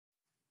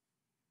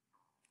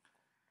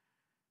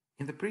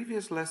In the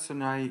previous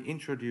lesson, I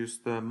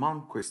introduced the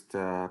Malmquist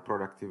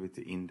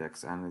productivity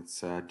index and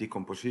its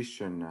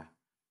decomposition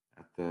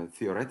at the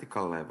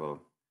theoretical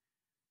level.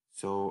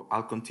 So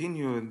I'll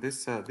continue in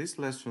this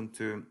lesson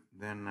to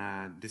then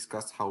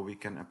discuss how we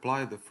can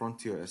apply the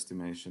frontier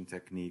estimation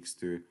techniques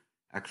to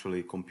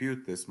actually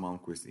compute this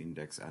Malmquist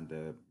index and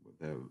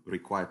the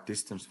required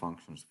distance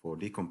functions for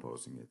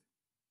decomposing it.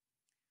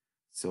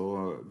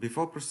 So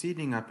before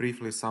proceeding, I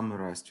briefly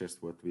summarize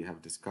just what we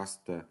have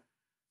discussed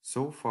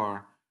so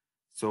far.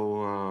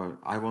 So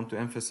I want to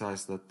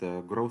emphasize that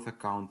the growth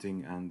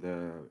accounting and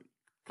the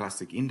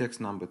classic index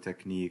number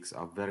techniques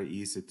are very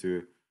easy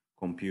to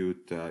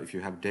compute. If you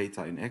have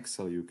data in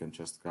Excel, you can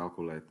just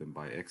calculate them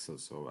by Excel.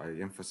 So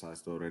I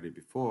emphasized already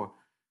before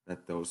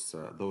that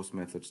those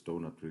methods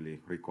do not really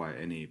require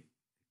any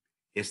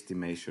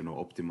estimation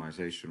or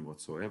optimization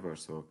whatsoever.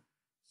 So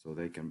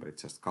they can be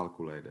just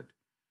calculated.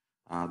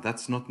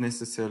 That's not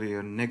necessarily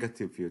a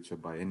negative feature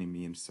by any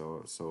means.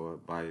 So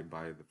by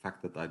the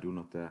fact that I do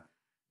not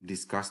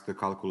discuss the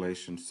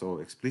calculations so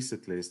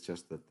explicitly, it's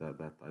just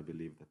that I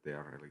believe that they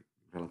are really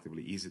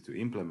relatively easy to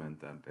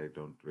implement and they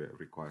don't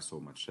require so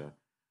much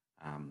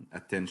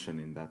attention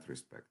in that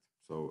respect.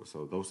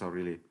 So those are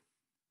really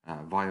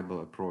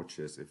viable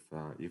approaches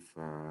if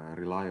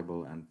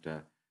reliable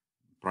and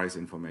price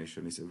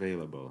information is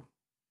available.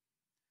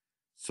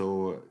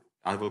 So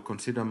I will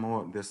consider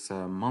more this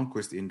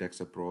Malmquist index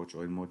approach,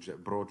 or more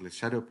broadly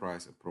shadow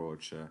price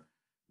approach,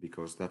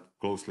 because that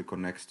closely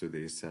connects to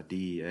these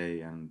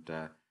DEA and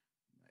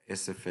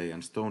SFA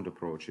and stoned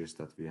approaches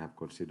that we have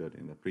considered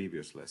in the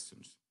previous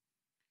lessons.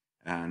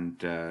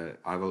 And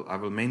I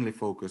will mainly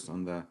focus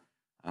on the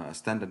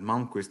standard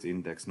Malmquist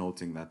index,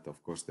 noting that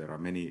of course there are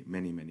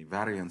many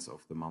variants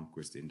of the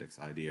Malmquist index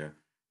idea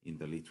in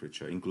the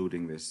literature,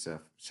 including this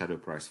shadow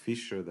price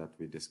Fisher that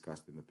we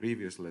discussed in the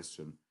previous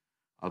lesson.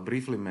 I'll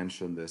briefly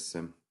mention this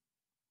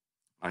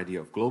idea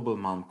of global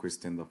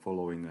Malmquist in the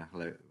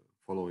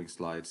following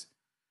slides.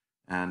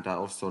 And I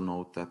also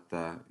note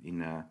that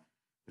in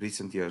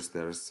recent years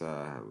there's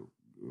a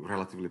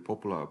relatively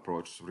popular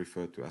approach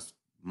referred to as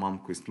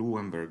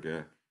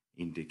Malmquist-Lewenberg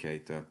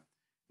indicator.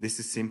 This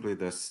is simply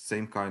the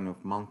same kind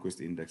of Malmquist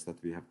index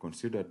that we have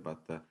considered,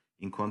 but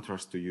in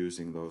contrast to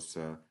using those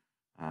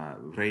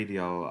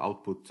radial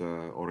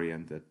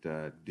output-oriented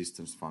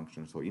distance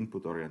functions or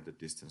input-oriented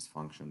distance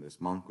function, this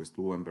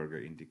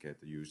Malmquist-Lewenberg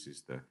indicator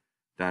uses the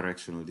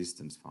directional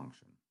distance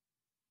function.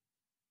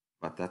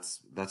 But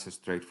that's a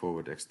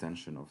straightforward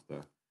extension of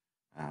the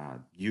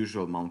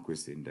usual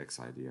Malmquist index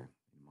idea,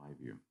 in my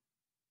view.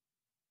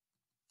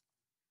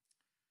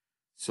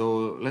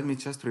 So let me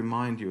just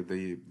remind you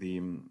the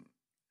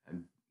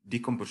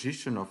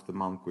decomposition of the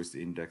Malmquist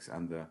index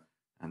and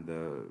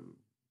the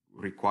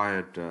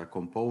required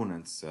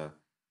components.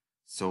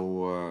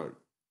 So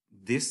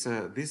this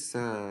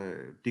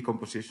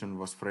decomposition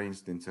was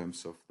phrased in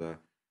terms of the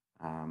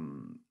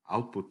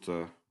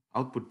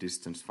output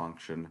distance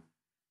function,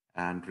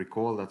 and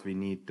recall that we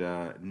need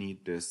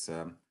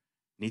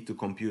to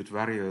compute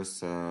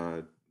various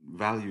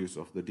values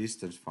of the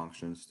distance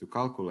functions to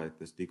calculate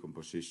this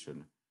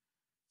decomposition.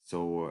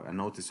 So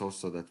notice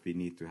also that we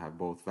need to have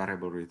both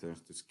variable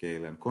returns to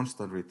scale and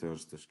constant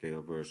returns to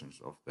scale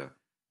versions of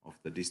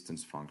the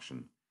distance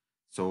function.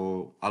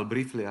 So I'll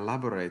briefly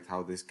elaborate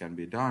how this can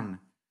be done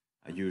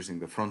using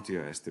the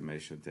frontier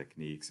estimation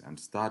techniques and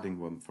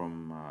starting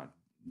from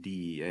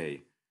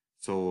DEA.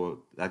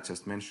 So I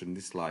just mentioned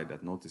this slide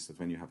that notice that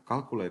when you have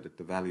calculated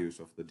the values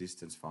of the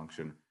distance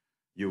function,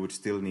 you would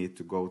still need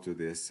to go to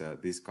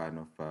this kind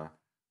of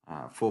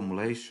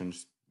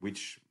formulations,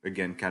 which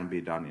again can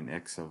be done in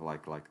Excel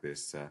like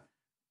this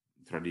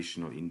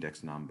traditional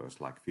index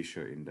numbers like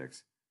Fisher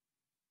index.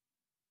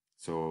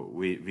 So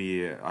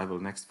I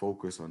will next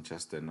focus on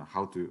just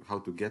how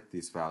to get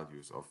these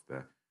values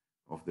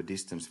of the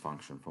distance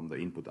function from the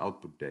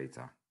input-output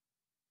data.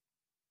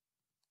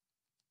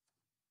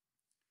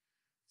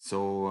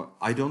 So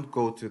I don't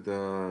go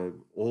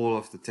to all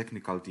of the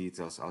technical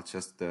details. I'll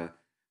just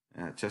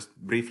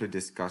briefly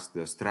discuss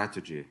the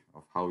strategy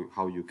of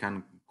how you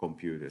can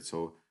compute it.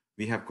 So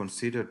we have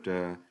considered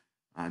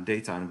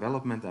data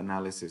envelopment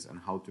analysis and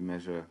how to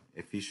measure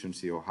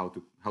efficiency, or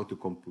how to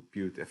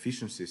compute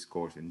efficiency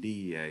scores in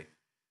DEA.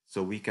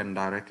 So we can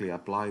directly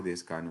apply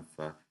this kind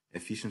of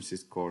efficiency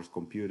scores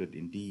computed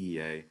in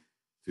DEA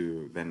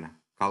to then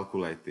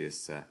calculate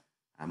this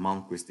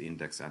Malmquist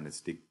index and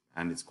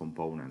its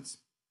components.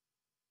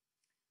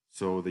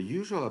 So the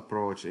usual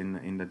approach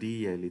in the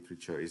DEA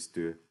literature is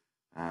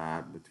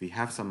that we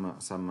have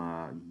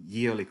some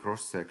yearly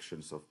cross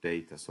sections of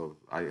data. So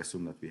I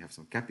assume that we have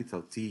some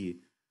capital T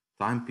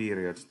time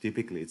periods.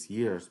 Typically it's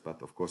years,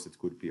 but of course it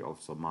could be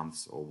also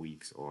months or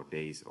weeks or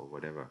days or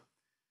whatever.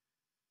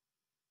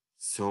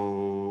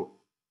 So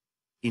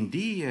in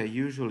DEA,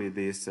 usually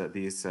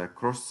these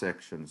cross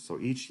sections, so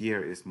each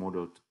year is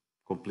modeled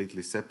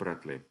completely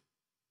separately,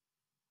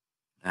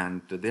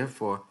 and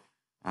therefore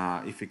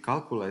if we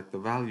calculate the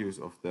values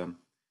of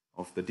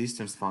the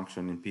distance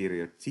function in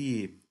period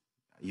T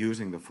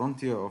using the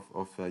frontier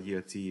of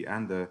year T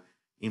and the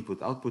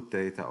input-output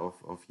data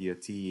of year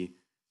t.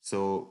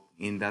 So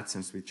in that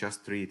sense, we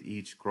just treat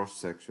each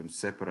cross-section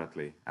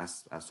separately.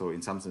 So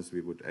in some sense,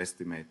 we would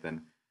estimate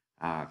then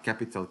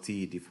capital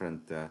T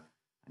different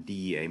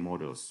DEA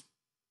models.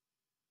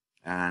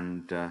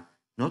 And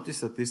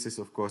notice that this is,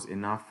 of course,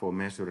 enough for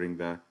measuring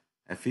the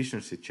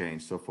efficiency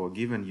change. So for a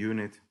given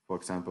unit, for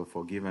example,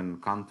 for a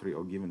given country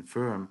or given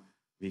firm,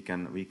 we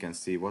can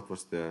see what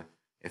was the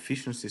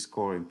efficiency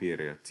score in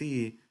period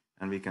T,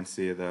 and we can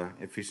see the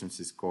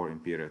efficiency score in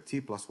period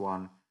T plus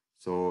 1.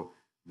 So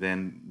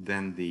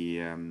then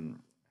the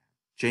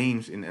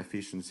change in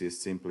efficiency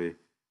is simply,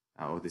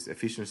 or this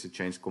efficiency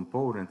change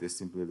component is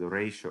simply the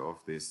ratio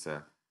of this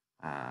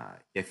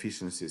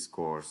efficiency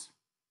scores.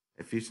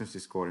 Efficiency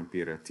score in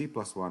period T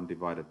plus 1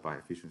 divided by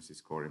efficiency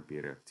score in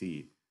period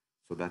T.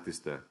 So that is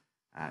the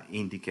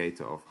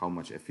indicator of how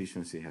much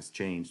efficiency has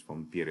changed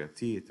from period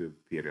T to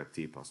period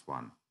T plus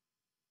 1.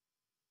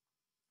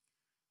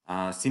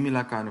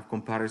 Similar kind of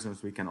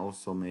comparisons we can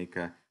also make.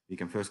 We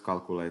can first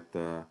calculate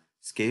the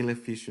scale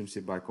efficiency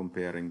by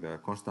comparing the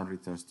constant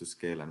returns to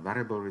scale and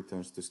variable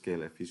returns to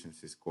scale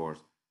efficiency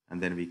scores.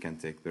 And then we can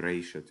take the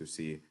ratio to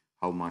see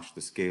how much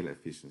the scale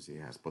efficiency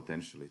has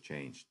potentially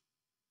changed.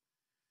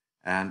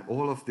 And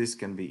all of this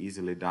can be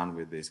easily done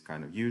with this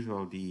kind of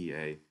usual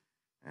DEA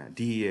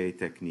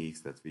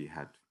techniques that we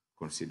had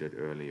considered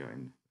earlier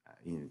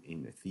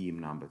in theme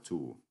number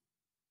 2.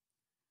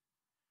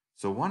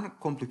 So one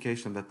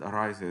complication that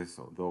arises,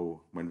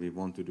 though, when we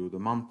want to do the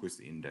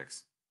Malmquist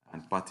index,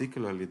 and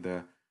particularly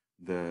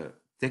the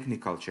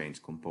technical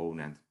change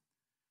component,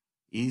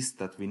 is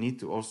that we need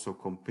to also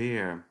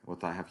compare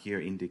what I have here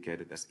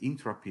indicated as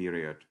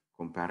intra-period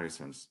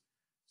comparisons.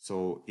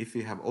 So if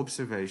we have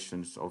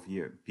observations of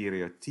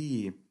period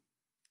T,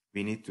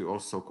 we need to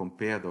also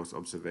compare those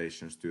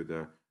observations to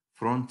the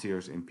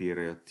frontiers in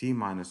period T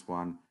minus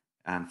 1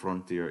 and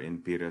frontier in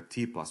period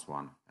T plus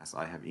 1, as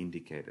I have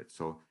indicated.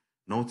 So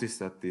notice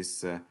that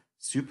this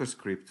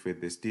superscript with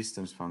this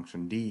distance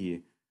function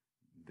d,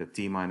 the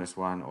T minus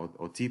 1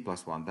 or T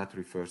plus 1, that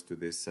refers to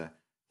this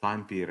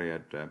time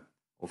period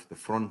of the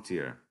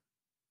frontier,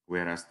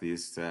 whereas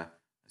these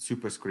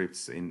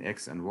superscripts in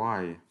X and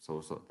Y,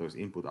 so those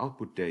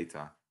input-output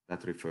data,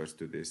 that refers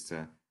to this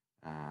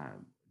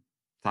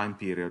time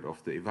period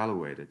of the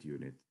evaluated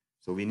unit.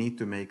 So we need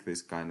to make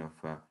this kind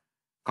of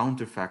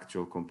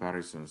counterfactual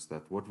comparisons,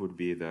 that what would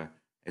be the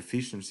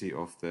efficiency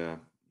of the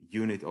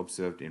unit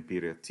observed in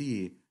period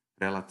T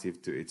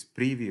relative to its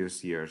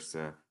previous year's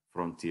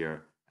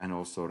frontier, and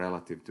also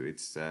relative to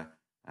its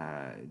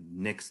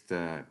next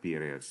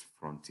period's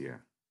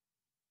frontier.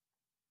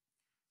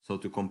 So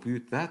to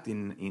compute that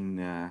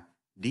in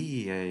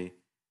DEA,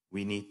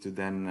 we need to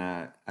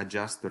then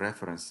adjust the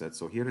reference set.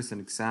 So here is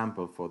an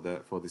example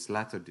for this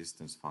latter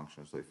distance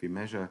function. So if we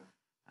measure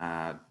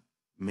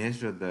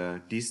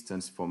the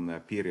distance from the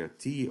period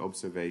T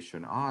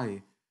observation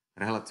I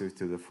relative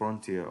to the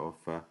frontier of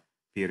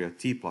period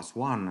T plus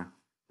 1,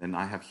 then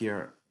I have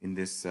here in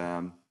this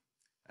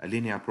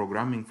linear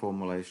programming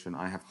formulation,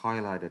 I have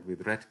highlighted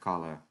with red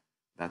color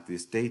that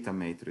these data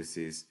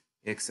matrices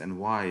X and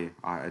Y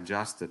are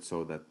adjusted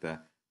so that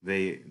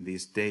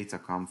these data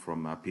come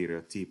from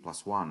period T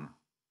plus 1.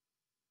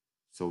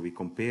 So we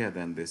compare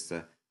then this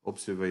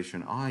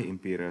observation I in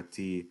period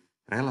T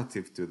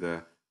relative to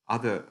the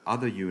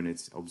other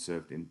units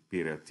observed in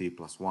period T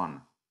plus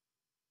 1.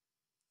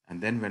 And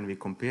then when we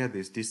compare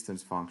these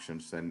distance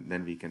functions,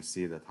 then we can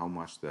see that how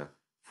much the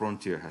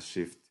frontier has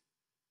shifted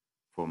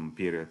from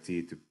period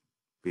T to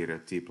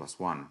period T plus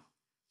 1.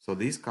 So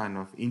these kind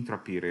of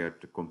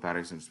intra-period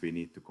comparisons we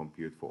need to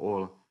compute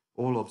for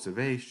all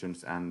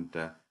observations, and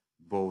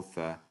both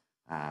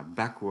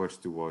backwards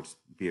towards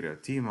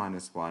period T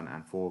minus 1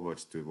 and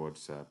forwards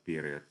towards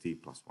period T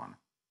plus 1.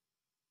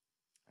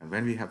 And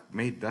when we have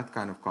made that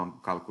kind of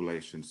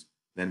calculations,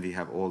 then we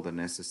have all the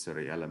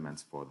necessary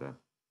elements for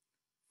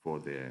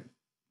the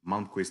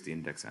Malmquist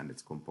index and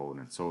its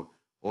components. So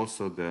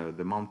also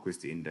the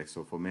Malmquist index,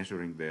 so for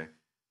measuring the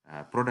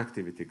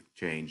productivity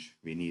change,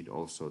 we need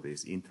also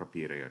these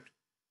intra-period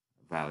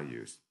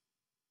values.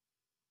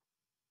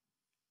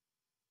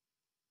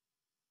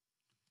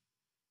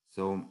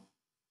 So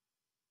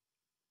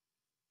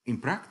in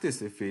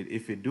practice, if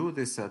we do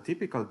this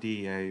typical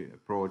DEA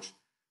approach,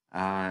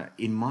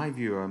 in my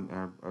view,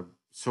 a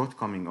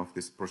shortcoming of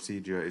this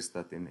procedure is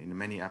that in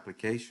many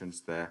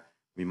applications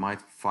we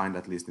might find,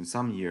 at least in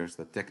some years,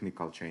 that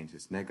technical change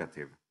is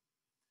negative.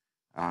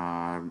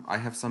 I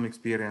have some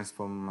experience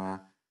from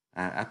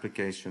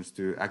applications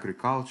to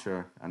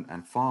agriculture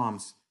and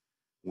farms,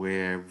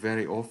 where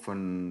very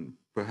often,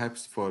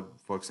 perhaps for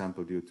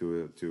example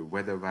due to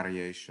weather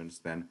variations,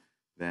 then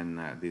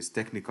this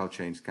technical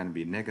change can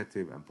be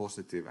negative and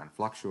positive and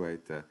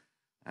fluctuate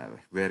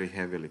very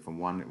heavily from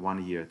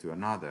one year to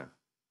another.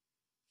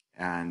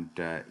 And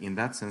in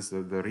that sense,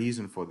 the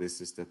reason for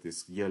this is that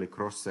these yearly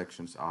cross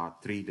sections are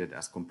treated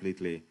as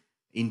completely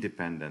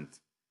independent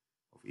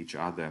of each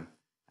other.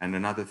 And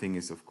another thing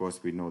is, of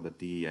course, we know that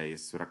DEA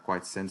is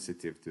quite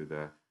sensitive to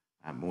the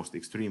most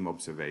extreme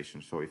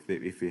observations. So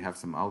if we have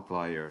some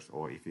outliers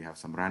or if we have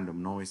some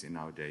random noise in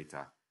our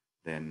data,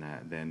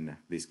 then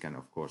this can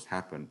of course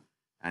happen.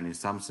 And in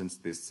some sense,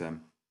 this,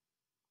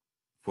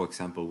 for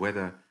example,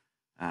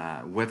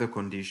 weather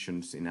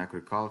conditions in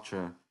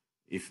agriculture,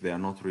 if they are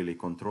not really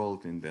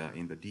controlled in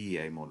the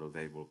DEA model,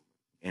 they will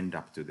end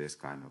up to this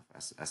kind of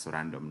as a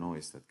random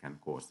noise that can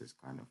cause this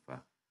kind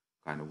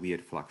of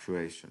weird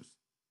fluctuations.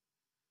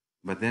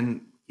 But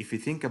then, if you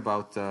think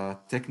about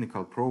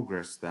technical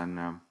progress,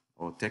 then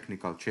or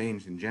technical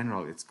change in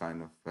general, it's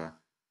kind of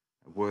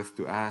worth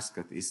to ask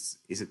that is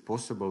it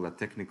possible that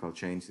technical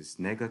change is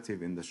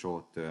negative in the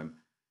short term?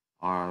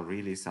 Are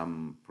really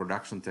some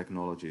production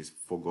technologies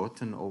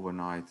forgotten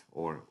overnight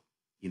or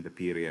in the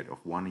period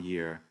of 1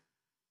 year?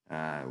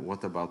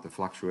 What about the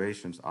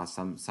fluctuations? Are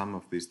some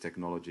of these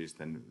technologies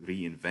then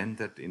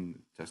reinvented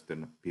in just a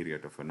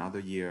period of another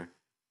year?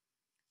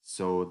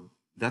 So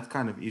that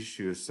kind of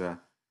issues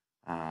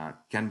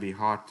can be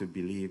hard to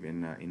believe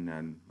in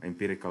an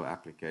empirical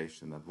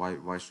application. That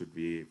why should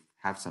we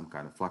have some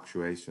kind of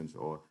fluctuations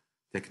or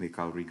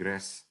technical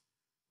regress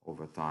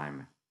over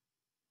time?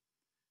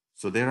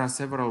 So there are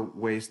several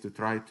ways to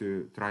try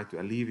to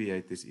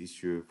alleviate this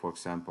issue. For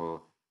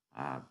example,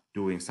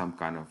 doing some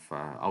kind of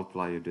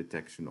outlier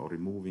detection or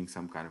removing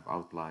some kind of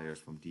outliers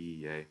from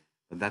DEA.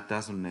 But that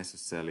doesn't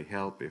necessarily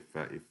help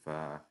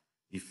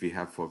if we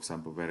have, for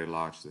example, very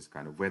large this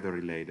kind of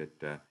weather-related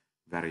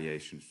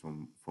variations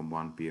from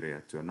one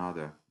period to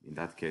another. In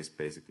that case,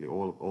 basically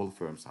all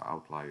firms are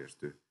outliers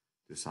to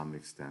some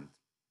extent.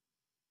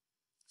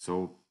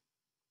 So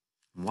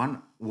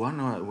one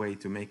way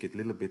to make it a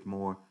little bit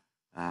more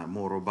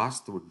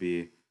robust would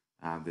be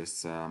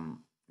this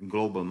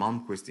global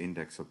Malmquist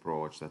index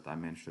approach that I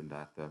mentioned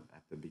at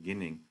the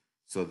beginning.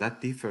 So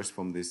that differs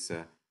from this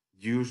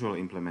usual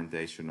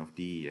implementation of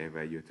DEA,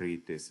 where you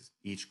treat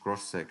each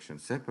cross-section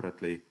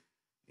separately.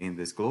 In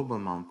this global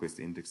Malmquist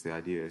index, the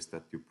idea is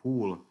that you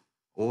pool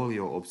all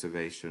your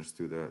observations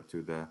to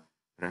the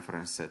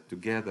reference set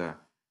together,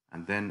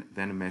 and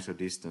then measure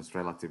distance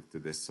relative to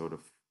this sort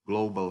of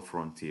global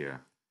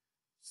frontier.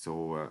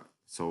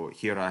 So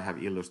here I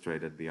have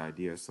illustrated the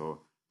idea.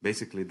 So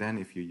basically then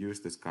if you use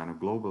this kind of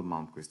global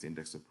Malmquist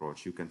index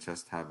approach, you can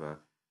just have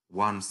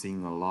one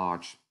single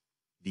large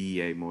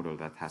DEA model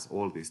that has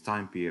all these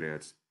time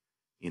periods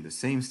in the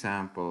same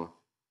sample,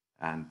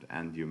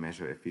 and you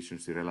measure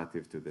efficiency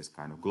relative to this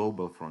kind of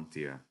global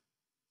frontier.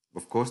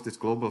 Of course, this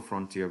global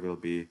frontier will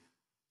be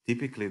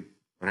typically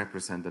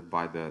represented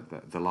by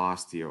the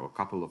last year or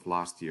couple of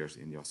last years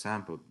in your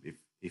sample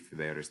if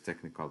there is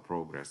technical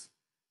progress.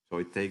 So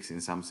it takes,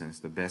 in some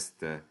sense, the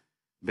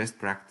best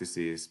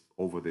practices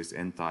over this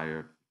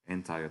entire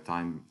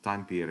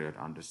time period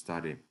under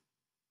study.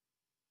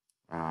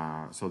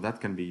 So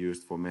that can be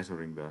used for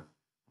measuring the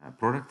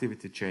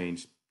productivity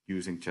change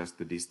using just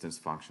the distance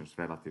functions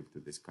relative to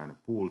this kind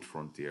of pooled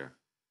frontier.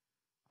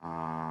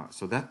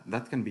 So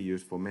that can be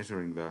used for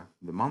measuring the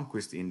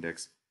Malmquist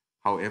index.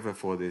 However,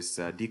 for this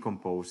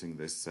decomposing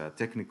this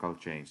technical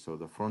change, so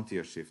the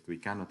frontier shift, we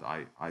cannot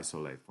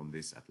isolate from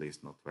this, at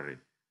least not very,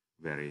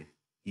 very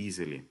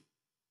easily.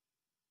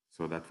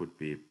 So that would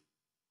be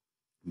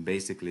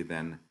basically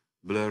then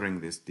blurring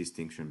this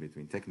distinction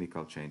between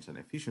technical change and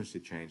efficiency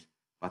change,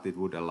 but it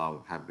would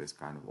have this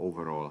kind of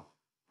overall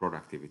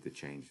productivity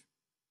change.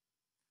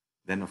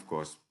 Then, of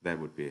course, there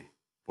would be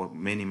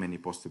many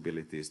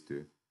possibilities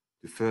to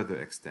further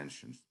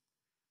extensions.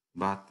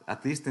 But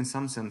at least in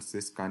some sense,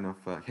 this kind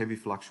of heavy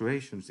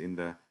fluctuations in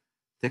the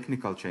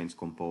technical change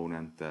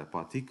component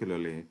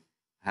particularly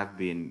have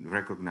been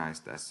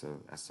recognized as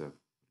a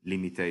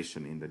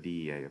limitation in the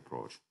DEA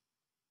approach.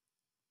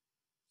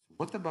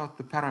 What about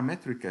the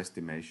parametric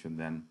estimation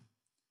then?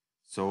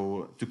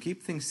 So to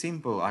keep things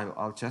simple,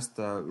 I'll just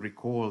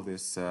recall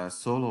this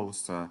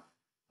Solos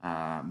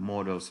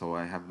model. So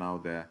I have now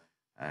the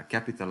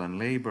capital and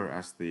labor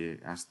as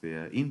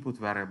the input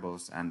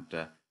variables, and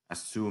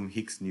assume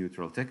Higgs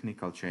neutral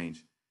technical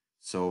change.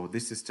 So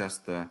this is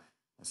just a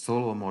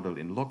Solo model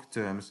in log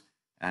terms,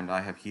 and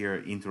I have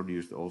here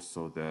introduced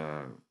also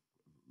the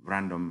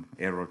random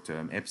error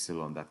term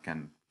epsilon that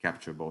can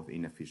capture both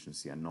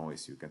inefficiency and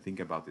noise. You can think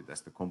about it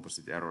as the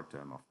composite error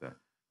term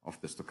of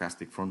the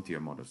stochastic frontier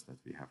models that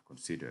we have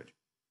considered.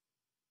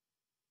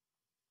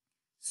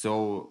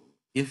 So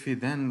if we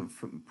then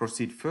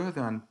proceed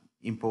further and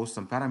impose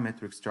some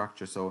parametric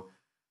structure, so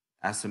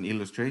as an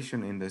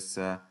illustration in this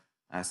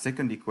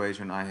second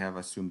equation, I have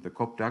assumed the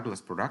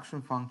Cobb-Douglas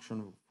production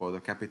function for the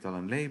capital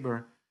and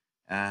labor,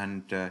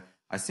 and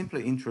I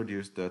simply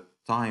introduced the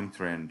time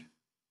trend.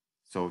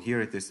 So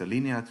here it is a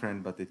linear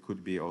trend, but it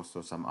could be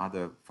also some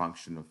other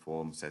functional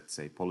forms, let's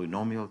say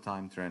polynomial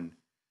time trend.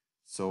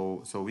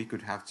 So we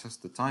could have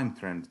just the time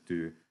trend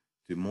to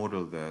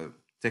model the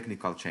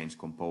technical change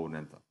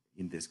component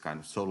in this kind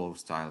of Solo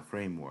style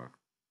framework.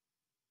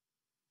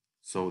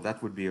 So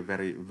that would be a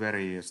very,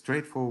 very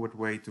straightforward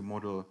way to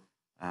model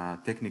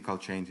technical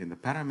change in the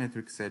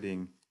parametric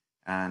setting.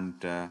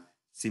 And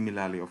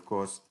similarly, of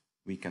course,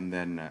 we can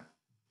then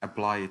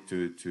apply it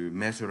to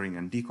measuring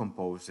and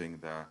decomposing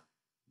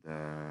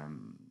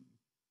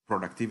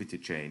productivity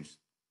change.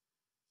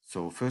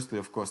 So firstly,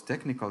 of course,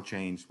 technical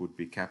change would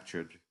be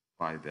captured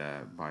by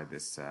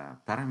this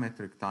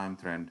parametric time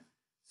trend.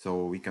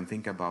 So we can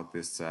think about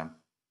this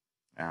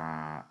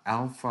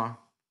alpha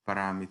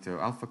parameter,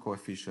 alpha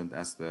coefficient,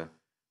 as the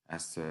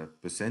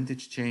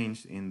percentage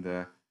change in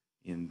the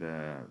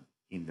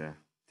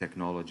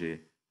technology.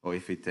 Or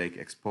if we take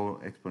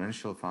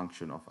exponential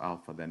function of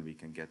alpha, then we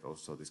can get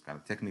also this kind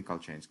of technical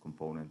change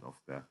component of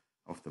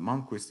the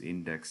Malmquist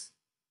index.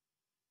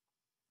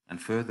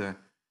 And further,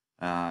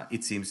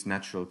 it seems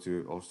natural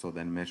to also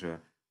then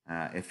measure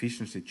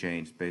efficiency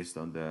change based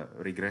on the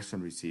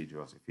regression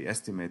residuals. If we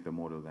estimate the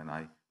model, then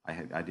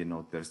I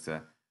denote there's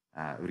the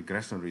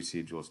regression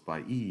residuals by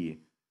E.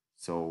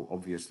 So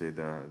obviously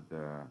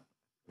the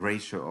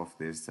ratio of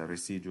this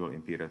residual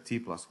in period t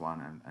plus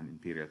 1 and in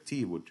period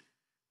t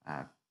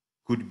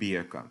could be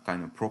a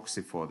kind of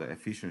proxy for the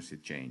efficiency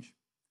change.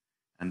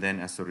 And then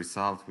as a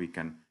result, we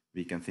can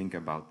think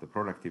about the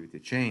productivity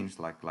change,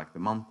 like the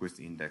Malmquist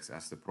index,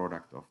 as the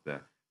product of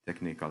the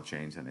technical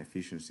change and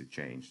efficiency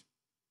change.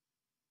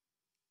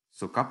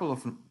 So a couple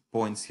of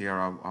points here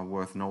are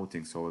worth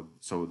noting. So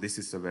this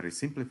is a very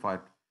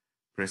simplified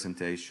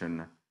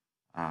presentation.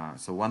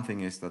 So one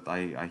thing is that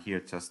I here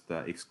just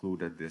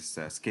excluded this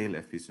scale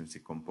efficiency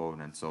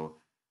component. So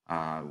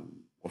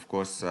of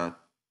course,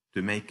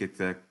 to make it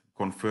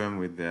conform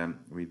with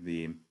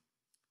the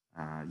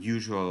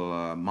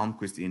usual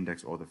Malmquist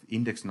index or the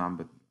index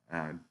number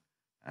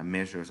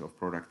measures of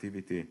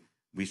productivity,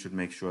 we should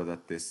make sure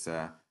that this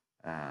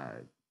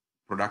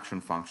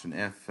production function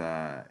f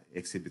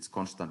exhibits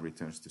constant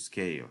returns to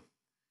scale.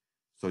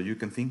 So you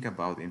can think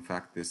about, in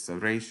fact, this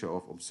ratio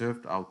of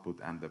observed output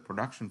and the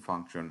production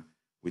function,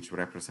 which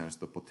represents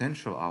the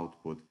potential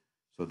output.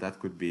 So that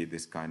could be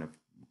this kind of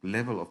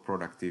level of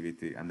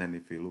productivity. And then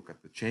if we look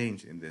at the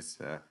change in this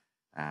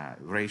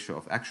ratio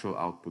of actual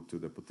output to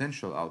the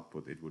potential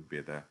output, it would be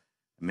the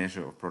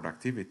measure of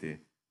productivity.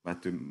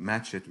 But to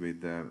match it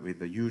with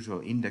the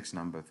usual index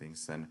number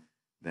things,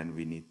 then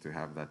we need to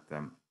have that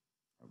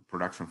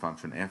production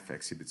function f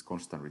exhibits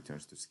constant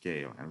returns to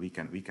scale, and we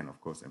can of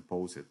course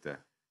impose it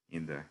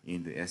in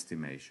the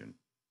estimation.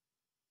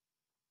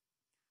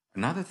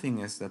 Another thing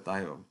is that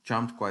I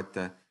jumped quite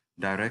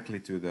directly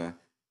to the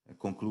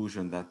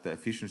conclusion that the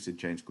efficiency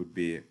change could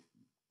be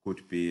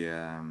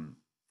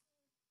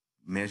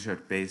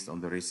measured based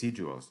on the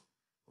residuals.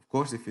 Of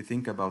course, if you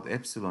think about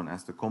epsilon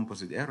as the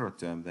composite error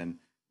term,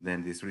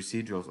 then these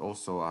residuals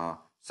also are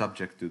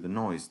subject to the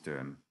noise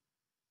term.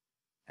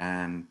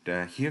 And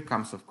here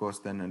comes, of course,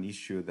 then an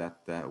issue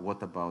that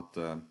what about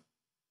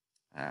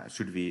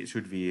should we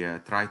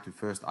try to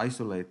first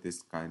isolate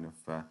this kind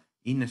of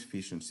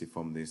inefficiency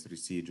from these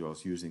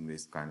residuals using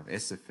this kind of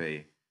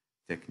SFA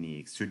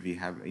techniques? Should we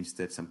have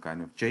instead some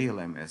kind of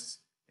JLMS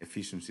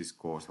efficiency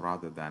scores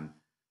rather than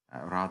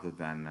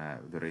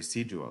the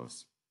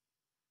residuals?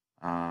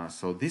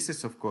 So this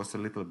is, of course, a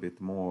little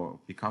bit more,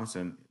 becomes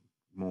a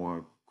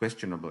more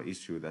questionable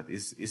issue, that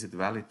is it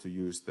valid to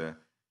use the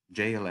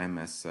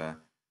JLMS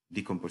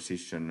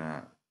decomposition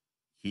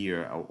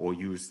here, or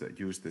use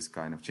this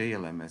kind of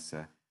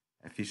JLMS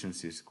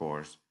efficiency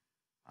scores?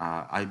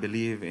 I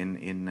believe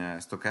in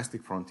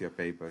stochastic frontier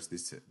papers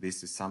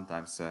this is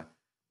sometimes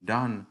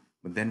done,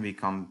 but then we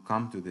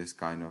come to this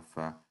kind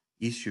of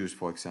issues,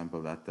 for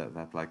example,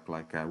 that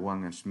like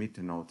Wang and Schmidt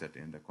noted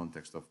in the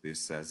context of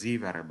these Z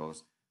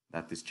variables,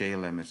 that this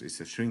JLMS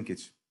is a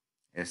shrinkage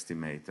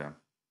estimator.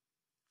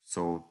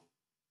 So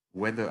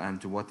whether and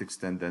to what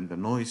extent then the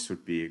noise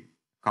should be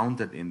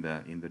counted in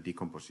the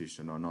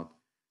decomposition or not.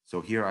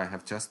 So here I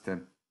have just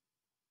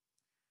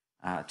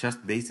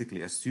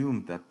basically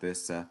assumed that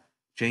this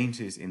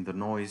changes in the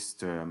noise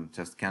term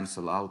just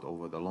cancel out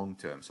over the long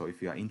term. So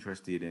if you are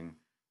interested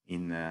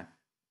in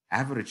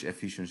average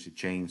efficiency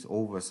change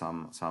over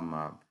some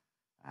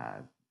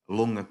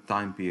longer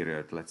time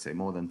period, let's say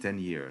more than 10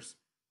 years,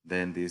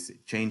 then these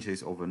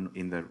changes over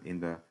in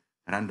the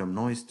random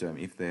noise term,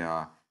 if they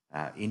are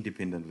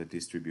independently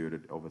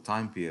distributed over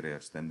time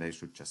periods, then they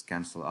should just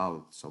cancel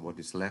out. So what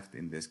is left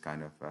in this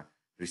kind of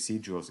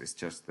residuals is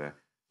just the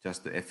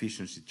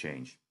efficiency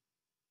change.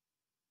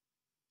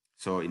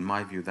 So in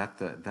my view,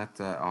 that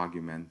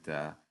argument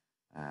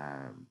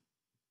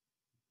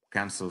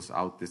cancels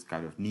out this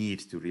kind of need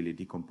to really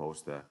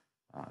decompose the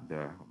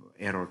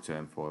error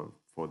term for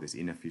this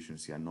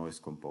inefficiency and noise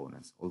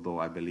components, although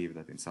I believe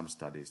that in some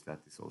studies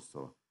that is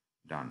also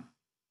done.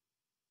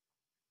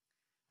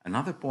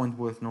 Another point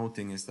worth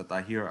noting is that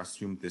I here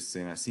assumed this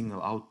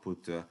single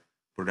output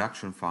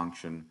production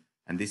function,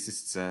 and this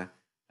is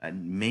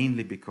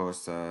mainly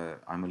because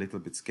I'm a little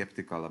bit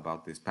skeptical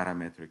about these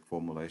parametric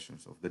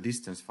formulations of the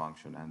distance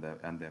function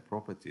and their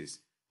properties,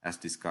 as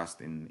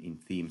discussed in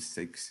theme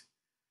 6.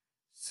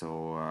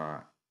 So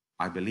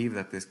I believe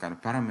that this kind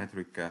of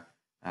parametric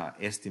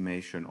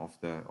estimation of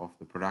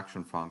the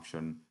production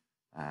function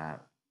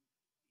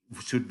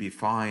should be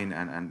fine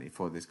and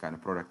for this kind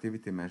of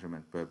productivity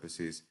measurement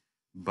purposes.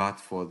 But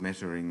for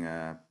measuring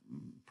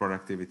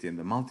productivity in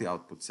the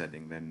multi-output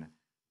setting,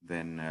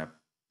 then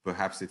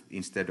perhaps if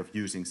instead of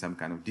using some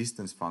kind of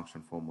distance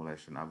function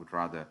formulation, I would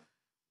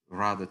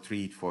rather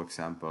treat, for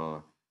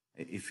example,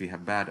 if we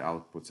have bad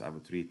outputs, I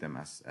would treat them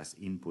as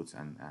inputs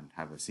and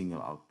have a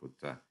single output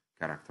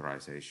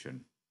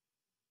characterization.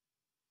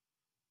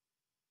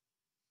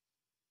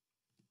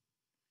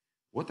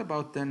 What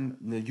about then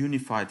the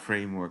unified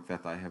framework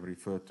that I have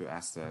referred to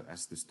as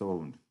the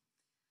stoned?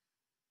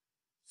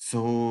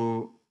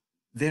 So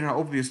there are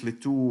obviously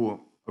two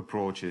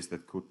approaches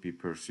that could be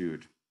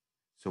pursued.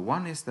 So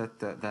one is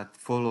that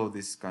follow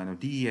this kind of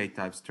DEA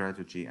type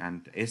strategy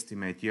and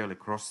estimate yearly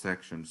cross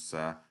sections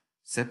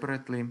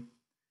separately,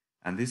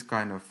 and this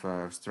kind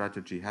of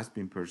strategy has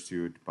been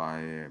pursued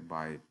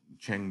by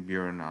Cheng,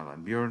 Björndahl,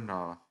 and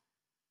Björndahl,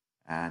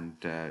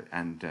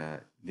 and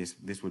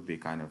this would be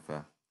kind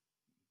of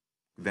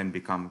then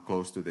become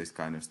close to this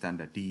kind of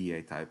standard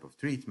DEA type of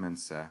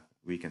treatments.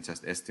 We can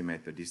just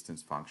estimate the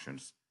distance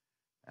functions,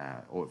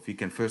 or if we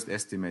can first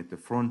estimate the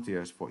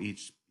frontiers for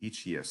each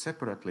year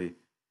separately,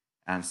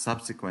 and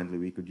subsequently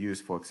we could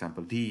use, for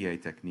example, DEA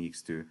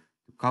techniques to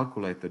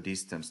calculate the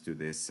distance to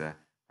this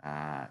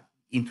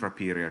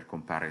intra-period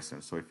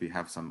comparison. So if we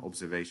have some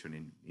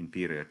observation in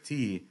period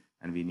t,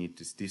 and we need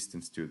this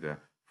distance to the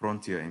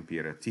frontier in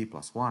period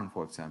t+1,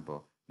 for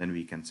example, then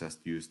we can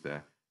just use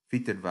the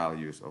fitted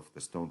values of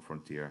the stone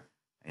frontier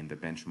in the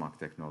benchmark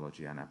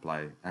technology and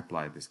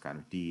apply this kind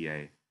of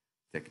DEA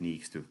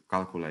techniques to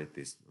calculate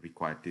these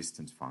required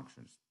distance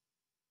functions.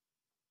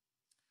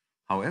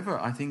 However,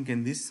 I think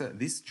in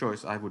this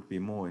choice, I would be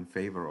more in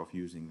favor of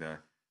using the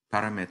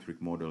parametric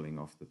modeling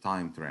of the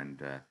time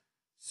trend.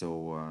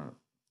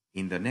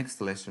 In the next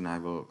lesson, I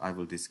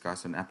will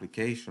discuss an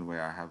application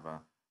where I have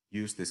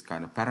used this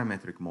kind of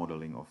parametric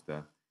modeling of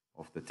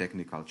the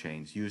technical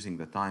change using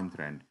the time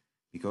trend,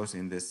 because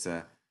in this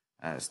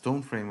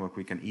stone framework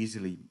we can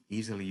easily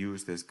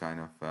use this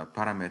kind of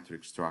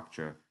parametric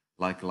structure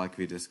like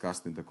we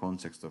discussed in the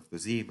context of the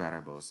z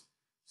variables.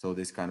 So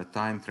this kind of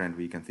time trend,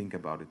 we can think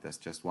about it as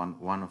just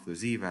one of the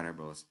z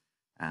variables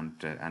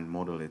and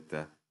model it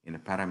in a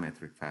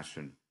parametric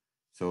fashion.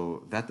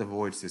 So that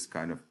avoids this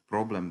kind of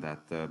problem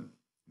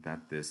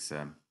that this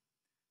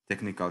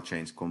technical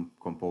change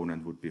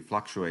component would be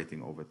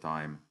fluctuating over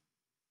time.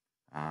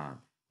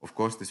 Of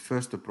course, this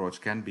first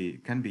approach can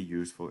be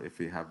useful if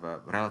we have a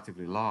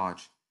relatively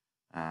large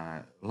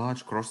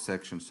cross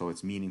section, so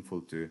it's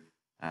meaningful to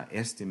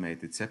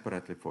estimate it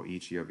separately for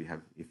each year.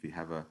 If we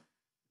have a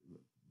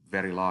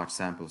very large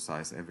sample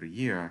size every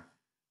year,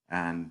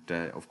 and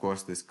of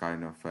course, this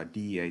kind of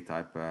DEA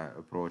type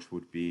approach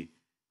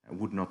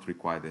would not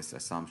require this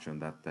assumption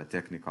that the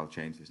technical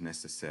change is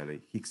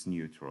necessarily Higgs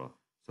neutral.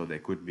 So there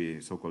could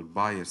be so-called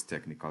biased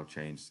technical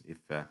change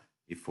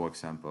if for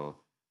example,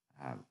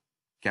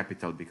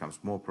 capital becomes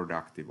more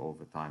productive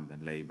over time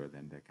than labor,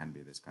 then there can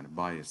be this kind of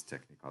biased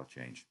technical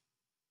change.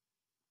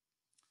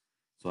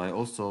 So I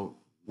also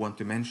want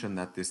to mention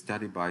that this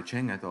study by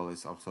Cheng et al.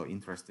 Is also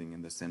interesting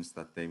in the sense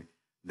that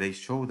they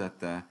show that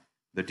the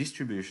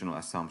distributional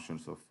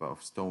assumptions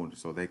of stone,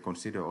 so they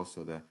consider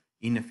also the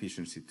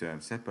inefficiency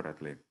term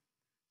separately.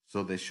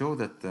 So they show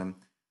that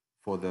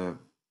for the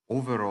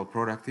overall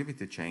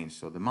productivity change,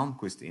 so the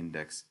Malmquist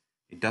index,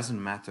 it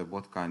doesn't matter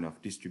what kind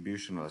of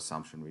distributional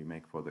assumption we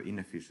make for the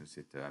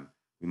inefficiency term.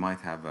 We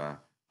might have a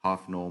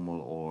half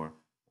normal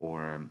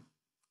or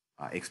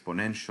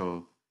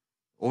exponential,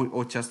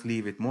 or just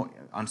leave it more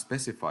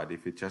unspecified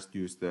if we just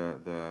use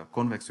the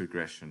convex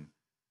regression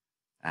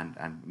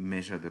and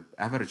measure the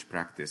average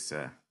practice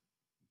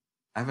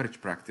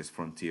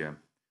frontier.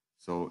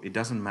 So it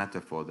doesn't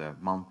matter for the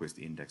Malmquist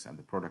index and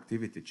the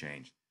productivity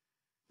change.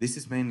 This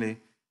is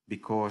mainly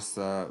because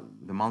the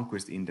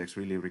Malmquist index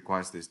really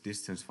requires this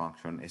distance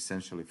function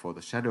essentially for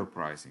the shadow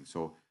pricing.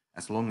 So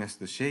as long as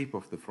the shape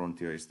of the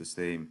frontier is the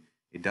same,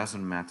 it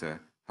doesn't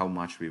matter how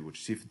much we would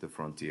shift the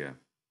frontier.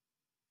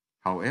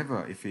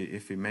 However,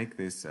 if we make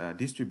these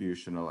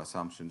distributional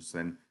assumptions,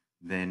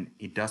 then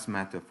it does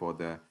matter for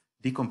the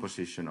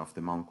decomposition of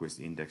the Malmquist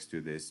index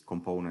to these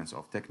components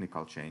of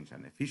technical change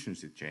and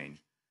efficiency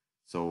change.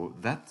 So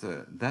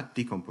that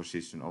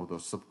decomposition of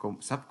those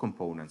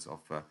subcomponents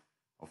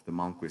of the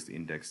Malmquist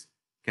index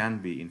can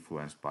be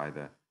influenced by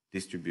the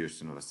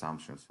distributional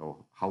assumptions,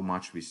 so how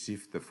much we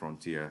shift the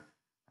frontier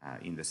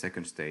in the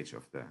second stage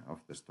of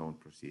the stone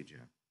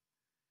procedure.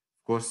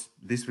 Of course,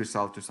 this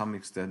result to some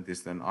extent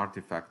is an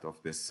artifact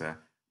of this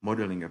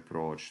modeling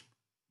approach,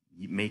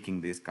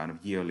 making this kind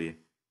of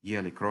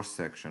yearly cross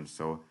sections.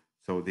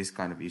 So this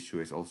kind of issue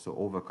is also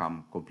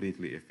overcome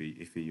completely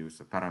if we use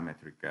a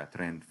parametric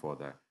trend for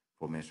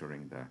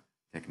measuring the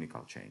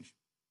technical change.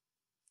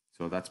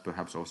 So that's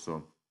perhaps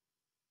also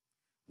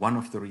one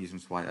of the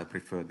reasons why I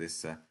prefer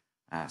this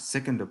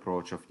second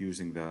approach of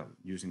using a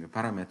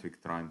parametric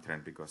time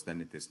trend, because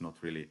then it is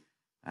not really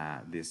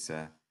this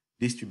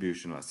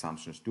distributional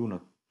assumptions do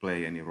not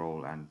play any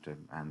role, and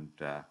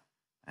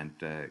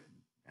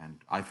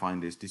I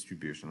find these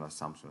distributional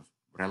assumptions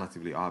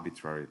relatively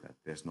arbitrary, that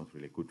there's not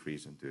really good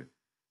reason to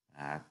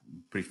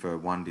prefer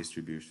one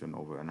distribution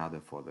over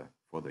another for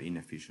the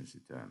inefficiency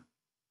term.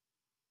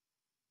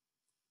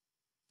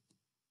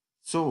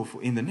 So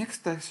in the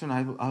next section,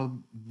 I'll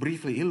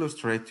briefly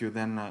illustrate you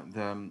then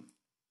the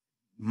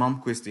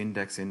Malmquist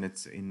index in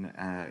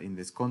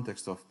this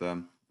context of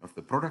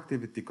the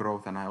productivity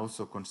growth, and I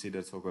also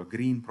considered so-called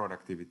green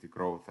productivity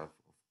growth of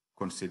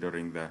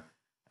considering the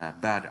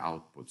bad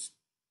outputs.